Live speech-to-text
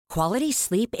Quality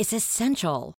sleep is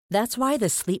essential. That's why the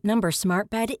Sleep Number Smart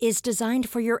Bed is designed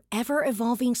for your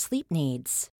ever-evolving sleep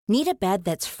needs. Need a bed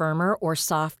that's firmer or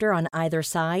softer on either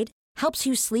side? Helps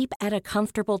you sleep at a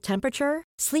comfortable temperature?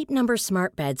 Sleep Number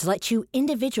Smart Beds let you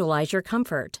individualize your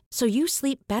comfort, so you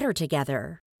sleep better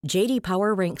together. J.D.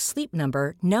 Power ranks Sleep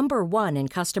Number number 1 in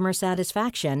customer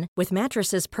satisfaction with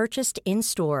mattresses purchased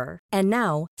in-store. And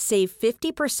now, save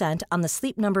 50% on the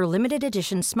Sleep Number Limited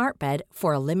Edition Smart Bed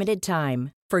for a limited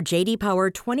time. For J.D. Power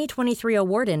 2023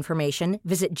 award information,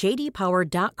 visit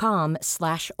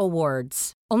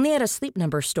jdpower.com/awards. Only at a Sleep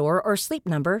Number store or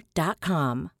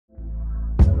sleepnumber.com.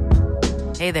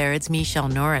 Hey there, it's Michelle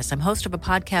Norris. I'm host of a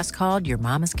podcast called Your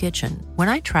Mama's Kitchen. When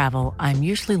I travel, I'm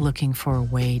usually looking for a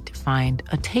way to find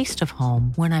a taste of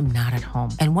home when I'm not at home.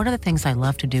 And one of the things I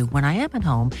love to do when I am at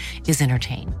home is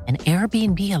entertain. And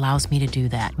Airbnb allows me to do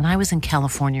that. When I was in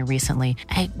California recently,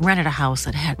 I rented a house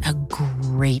that had a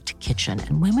great kitchen.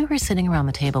 And when we were sitting around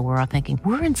the table, we're all thinking,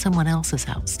 we're in someone else's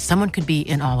house. Someone could be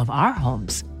in all of our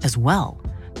homes as well.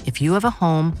 If you have a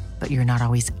home, but you're not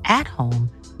always at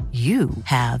home, you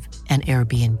have an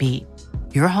Airbnb.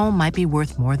 Your home might be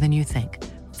worth more than you think.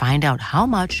 Find out how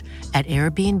much at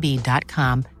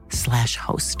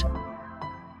airbnb.com/host.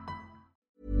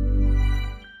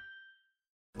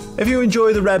 If you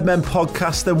enjoy the Red Men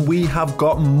podcast, then we have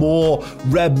got more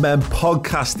Red Men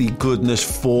podcasty goodness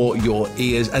for your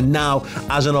ears. And now,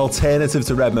 as an alternative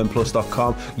to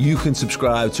redmenplus.com, you can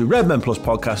subscribe to Red Men Plus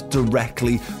podcast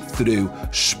directly through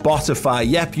Spotify.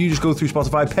 Yep, you just go through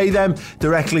Spotify, pay them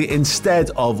directly instead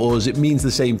of us. It means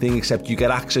the same thing, except you get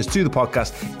access to the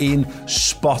podcast in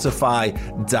Spotify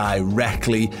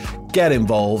directly. Get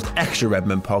involved. Extra Red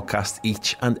Men podcast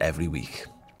each and every week.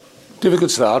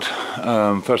 Difficult start.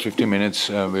 First 15 minutes,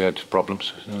 we had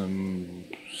problems.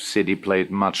 City played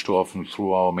much too often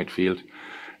through our midfield.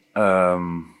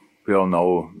 We all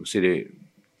know City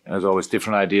has always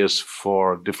different ideas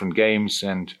for different games,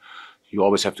 and you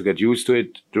always have to get used to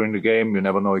it during the game. You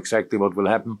never know exactly what will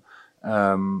happen.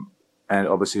 And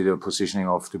obviously the positioning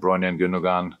of De Bruyne and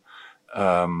Gundogan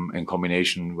in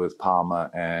combination with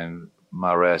Palmer and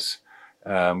Mahrez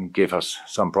gave us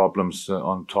some problems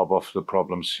on top of the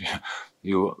problems.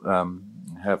 You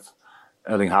have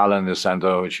Erling Haaland in the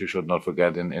center, which you should not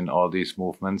forget in all these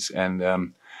movements. And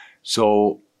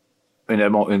so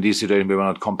in these situations, we were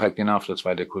not compact enough. That's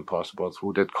why they could pass the ball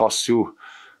through. That costs you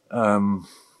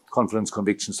confidence,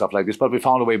 conviction, stuff like this. But we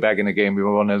found a way back in the game. We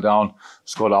were 1-0 down,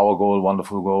 scored our goal,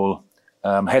 wonderful goal.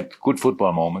 Had good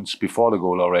football moments before the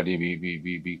goal already.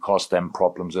 We caused them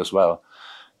problems as well.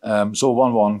 So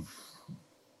 1-1.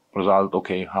 Result,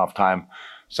 okay, half time.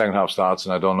 Second half starts,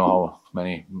 and I don't know how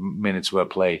many minutes were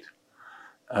played.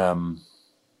 And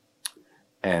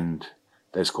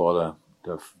they scored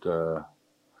the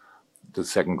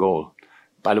second goal.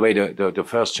 By the way, the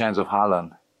first chance of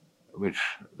Haaland, which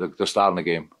the start of the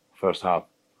game, first half,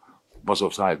 was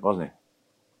offside, wasn't it?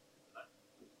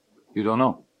 You don't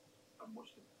know?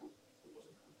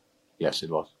 Yes, it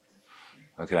was.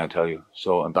 What can I tell you?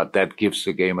 So, but that gives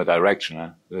the game a direction.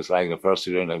 Eh? It's like the first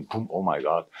season, and boom, oh my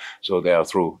God. So they are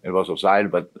through. It was offside,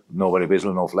 but nobody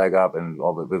whistled, no flag up, and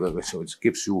all so it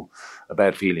gives you a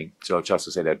bad feeling. So just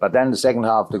to say that. But then the second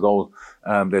half, the goal,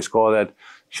 they scored that.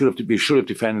 Should have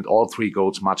defended all three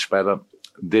goals much better.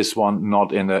 This one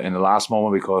not in the last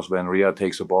moment, because when Ria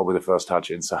takes the ball with the first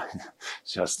touch inside,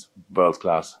 it's just world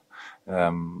class.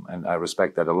 And I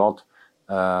respect that a lot.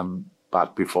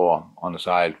 But before, on the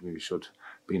side, we should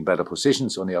be in better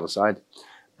positions on the other side.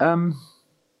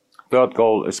 Third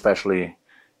goal, especially,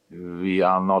 we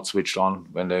are not switched on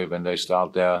when they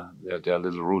start their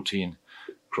little routine.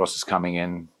 Crosses coming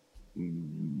in,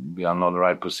 we are not in the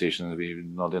right position. We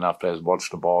not enough players watch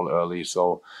the ball early,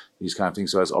 so these kind of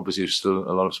things. So there's obviously still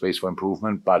a lot of space for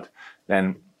improvement. But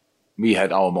then we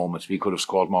had our moments. We could have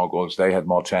scored more goals. They had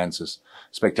more chances.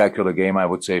 Spectacular game, I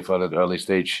would say, for that early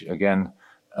stage again.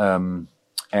 And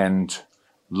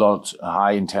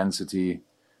high intensity.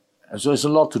 So there's a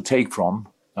lot to take from.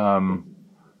 The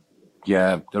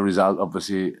result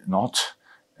obviously not,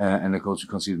 and the coach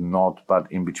conceded not, but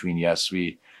in between, yes,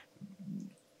 we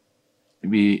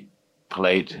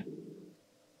played,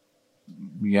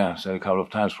 said a couple of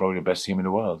times, probably the best team in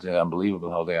the world. They're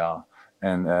unbelievable how they are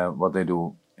and what they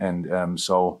do. And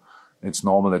so it's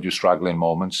normal that you struggle in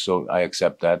moments. So I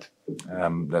accept that.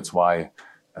 That's why,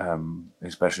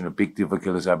 especially in the big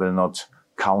difficulties, I will not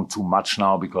count too much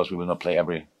now, because we will not play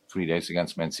every 3 days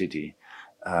against Man City.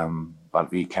 But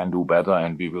we can do better,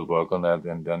 and we will work on that.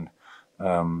 And then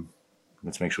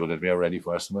let's make sure that we are ready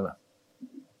for Aston Villa.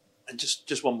 And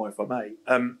just one more, if I may.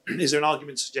 Is there an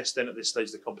argument to suggest then at this stage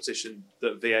of the competition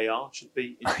that VAR should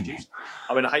be introduced?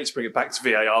 I mean, I hate to bring it back to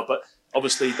VAR, but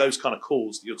obviously those kind of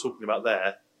calls that you're talking about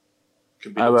there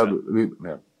can be... I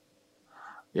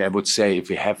would say if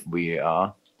we have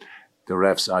VAR, the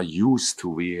refs are used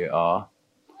to VAR,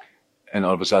 and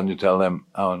all of a sudden you tell them,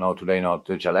 oh, no, today not.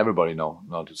 They tell everybody no.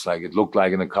 Not. It's like it looked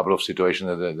like in a couple of situations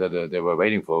that they were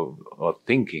waiting for or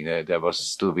thinking that there was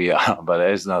still VAR, but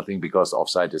there is nothing because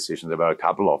offside decisions. There were a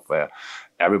couple of where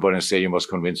everybody in the stadium was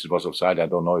convinced it was offside. I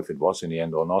don't know if it was in the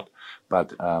end or not,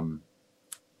 but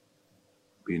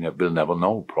we'll never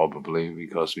know probably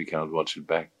because we cannot watch it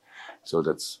back. So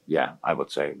that's, I would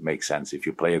say it makes sense. If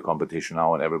you play a competition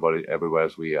now and everywhere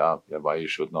is VAR, why you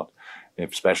should not?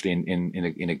 Especially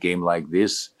in a game like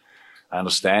this. I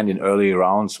understand in early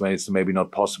rounds when it's maybe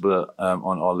not possible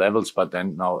on all levels, but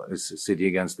then now it's City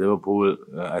against Liverpool.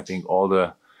 I think all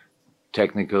the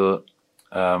technical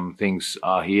things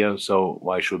are here, so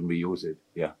why shouldn't we use it?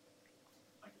 Yeah.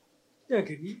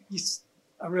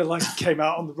 I realise you came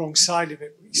out on the wrong side of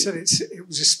it. You said it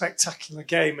was a spectacular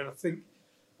game, and I think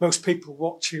most people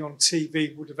watching on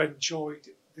TV would have enjoyed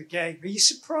the game. Are you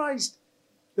surprised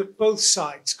that both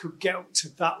sides could get up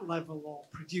to that level or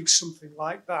produce something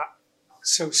like that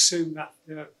so soon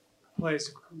after players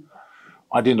have come back?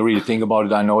 I didn't really think about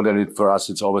it. I know that for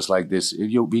us it's always like this.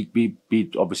 We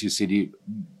beat obviously City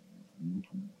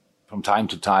from time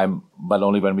to time, but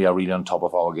only when we are really on top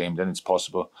of our game, then it's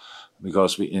possible.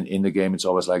 Because in the game it's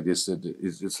always like this.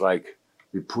 It's like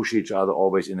we push each other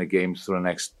always in the game to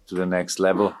the next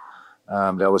level.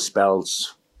 There were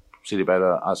spells. City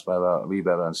better, us better, we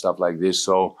better, and stuff like this.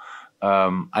 So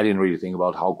I didn't really think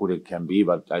about how good it can be,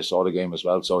 but I saw the game as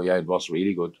well. So it was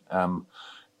really good.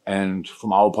 And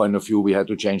from our point of view, we had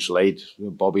to change late.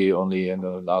 Bobby only in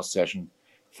the last session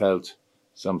felt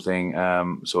something,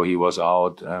 so he was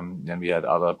out. Then we had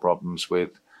other problems with.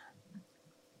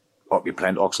 We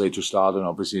planned Oxley to start, and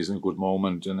obviously it's a good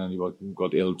moment. And then he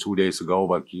got ill 2 days ago,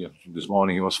 but this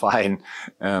morning he was fine.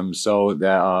 So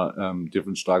there are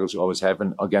different struggles you always have.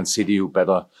 And against City, you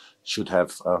should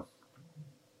have a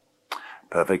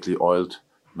perfectly oiled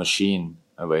machine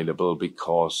available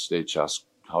because they just,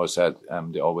 how I said,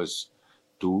 they always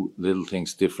do little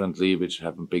things differently, which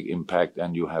have a big impact,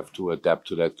 and you have to adapt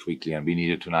to that quickly. And we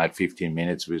needed tonight 15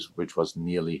 minutes, which was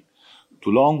nearly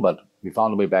too long, but we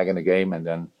found a way back in the game, and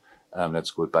then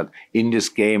that's good. But in this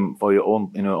game, for your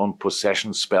own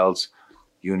possession spells,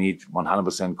 you need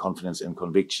 100% confidence and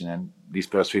conviction. And these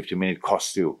first 50 minutes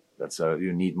cost you.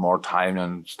 You need more time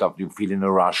and stuff. You feel in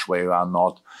a rush where you are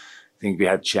not. I think we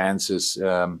had chances,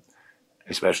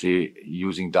 especially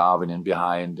using Darwin in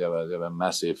behind. There were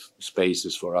massive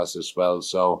spaces for us as well.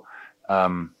 So,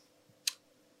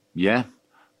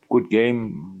 good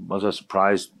game. Was a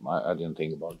surprise. I didn't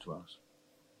think about it too much.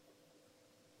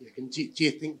 Do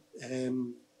you think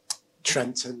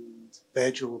Trent and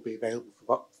Virgil will be available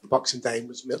for Boxing Day?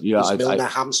 Was Milner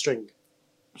hamstring?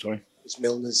 Sorry? Was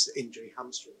Milner's injury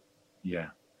hamstring? Yeah.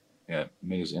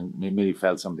 Maybe he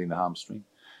felt something in the hamstring.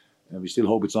 We still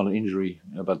hope it's not an injury,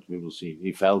 but we will see.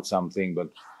 He felt something, but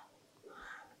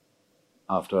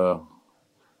after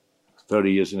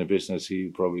 30 years in the business,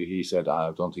 he said,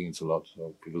 I don't think it's a lot,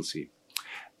 so we will see.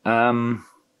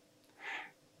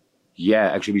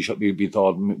 Actually, we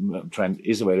thought Trent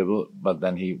is available, but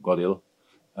then he got ill.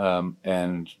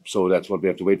 And so that's what we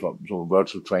have to wait for. So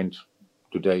Virgil trained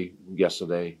today,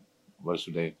 yesterday, was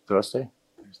today Thursday?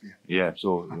 Yeah,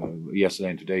 so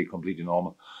yesterday and today completely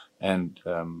normal. And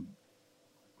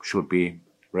should be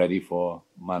ready for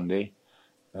Monday.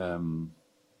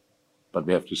 But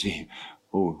we have to see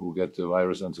who get the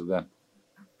virus until then.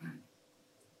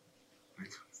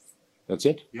 That's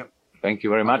it? Yep. Thank you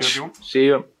very much. See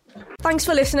you. Thanks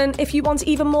for listening. If you want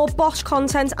even more Bosch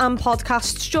content and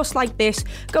podcasts just like this,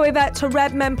 go over to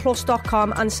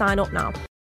redmenplus.com and sign up now.